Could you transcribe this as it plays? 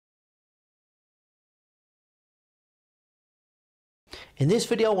In this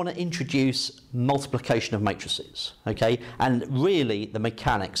video I want to introduce multiplication of matrices, okay, and really the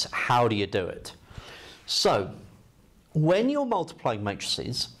mechanics, how do you do it? So when you're multiplying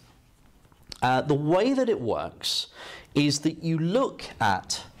matrices, the way that it works is that you look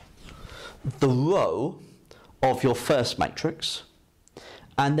at the row of your first matrix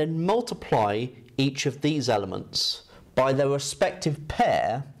and then multiply each of these elements by their respective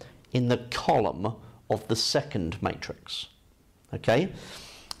pair in the column of the second matrix. Okay,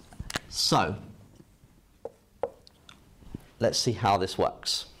 so let's see how this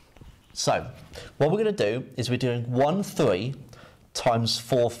works. So what we're going to do is we're doing 1, 3 times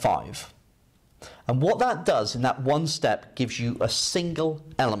 4, 5. And what that does in that one step gives you a single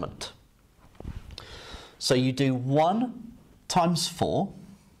element. So you do 1 times 4,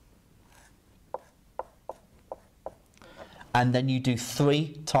 and then you do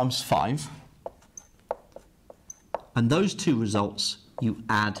 3 times 5. And those two results you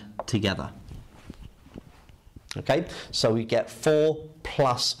add together. Okay, so we get 4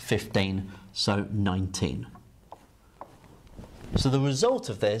 plus 15, so 19. So the result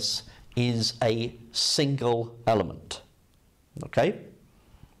of this is a single element. Okay?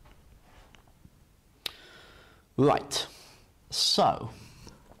 Right, so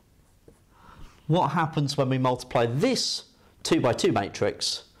what happens when we multiply this 2 by 2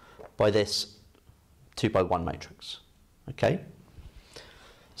 matrix by this 2 by 1 matrix? Okay,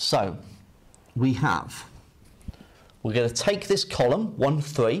 so we're going to take this column 1,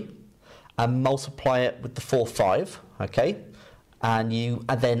 3 and multiply it with the 4, 5, okay, and you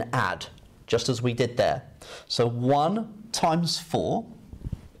then add just as we did there. So 1 times 4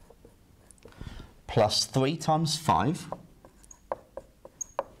 plus 3 times 5,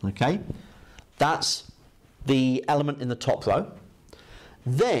 okay, that's the element in the top row.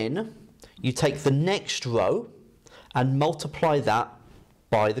 Then you take the next row and multiply that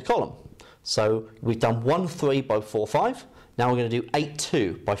by the column. So we've done 1, 3 by 4, 5. Now we're going to do 8,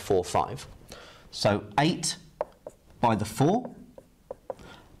 2 by 4, 5. So 8 by the 4,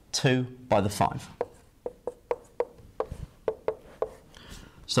 2 by the 5.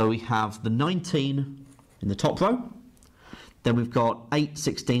 So we have the 19 in the top row. Then we've got 8,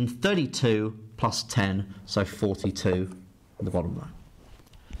 16, 32 plus 10, so 42 in the bottom row.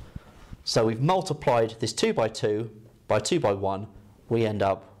 So we've multiplied this 2 by 2 by 2 by 1, we end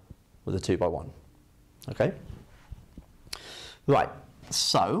up with a 2 by 1. Okay? Right,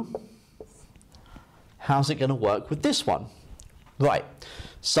 so how's it going to work with this one? Right,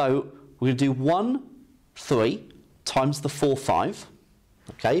 so we're going to do 1, 3 times the 4, 5,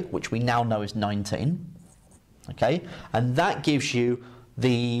 okay, which we now know is 19. Okay, and that gives you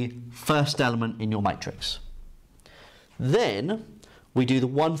the first element in your matrix. Then we do the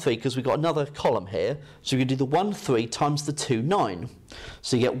 1, 3, because we've got another column here, so we can do the 1, 3 times the 2, 9.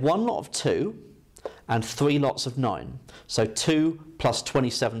 So you get 1 lot of 2 and 3 lots of 9. So 2 plus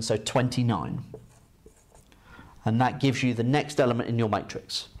 27, so 29. And that gives you the next element in your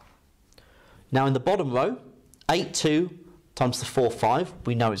matrix. Now in the bottom row, 8, 2 times the 4, 5,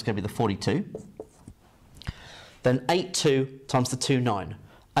 we know it's going to be the 42. Then 8, 2 times the 2, 9.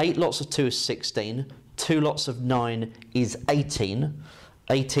 8 lots of 2 is 16. 2 lots of 9 is 18.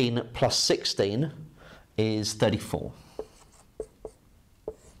 18 plus 16 is 34.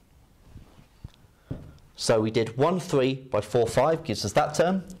 So we did 1, 3 by 4, 5 gives us that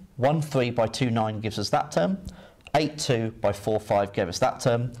term. 1, 3 by 2, 9 gives us that term. 8, 2 by 4, 5 gave us that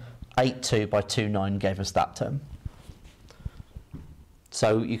term. 8, 2 by 2, 9 gave us that term.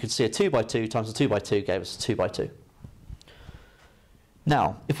 So you could see a 2 by 2 times a 2 by 2 gave us a 2 by 2.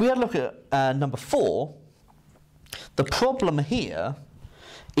 Now, if we had a look at number 4, the problem here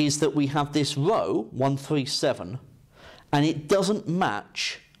is that we have this row, 1, 3, 7, and it doesn't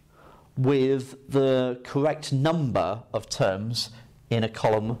match with the correct number of terms in a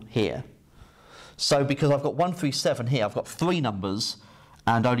column here. So because I've got 1, 3, 7 here, I've got 3 numbers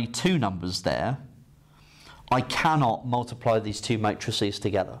and only 2 numbers there, I cannot multiply these two matrices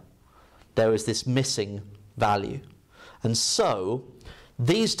together. There is this missing value. And so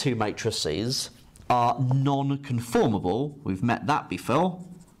these two matrices are non-conformable. We've met that before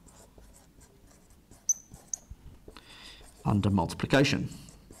under multiplication.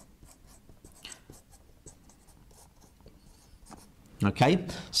 Okay,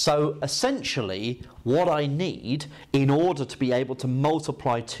 so essentially what I need in order to be able to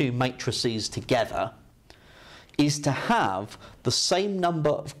multiply two matrices together is to have the same number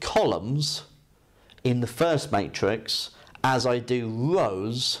of columns in the first matrix as I do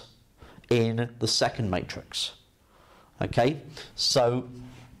rows in the second matrix. Okay, so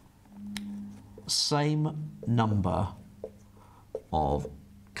same number of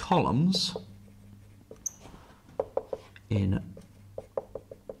columns in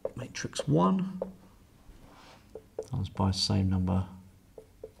matrix 1 times by the same number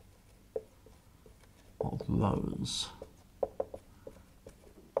of rows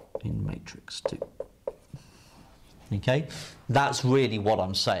in matrix 2. Okay, that's really what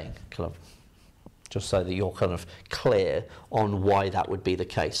I'm saying, kind of, just so that you're kind of clear on why that would be the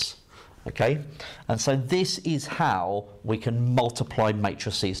case. Okay, and so this is how we can multiply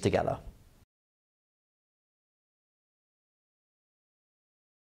matrices together.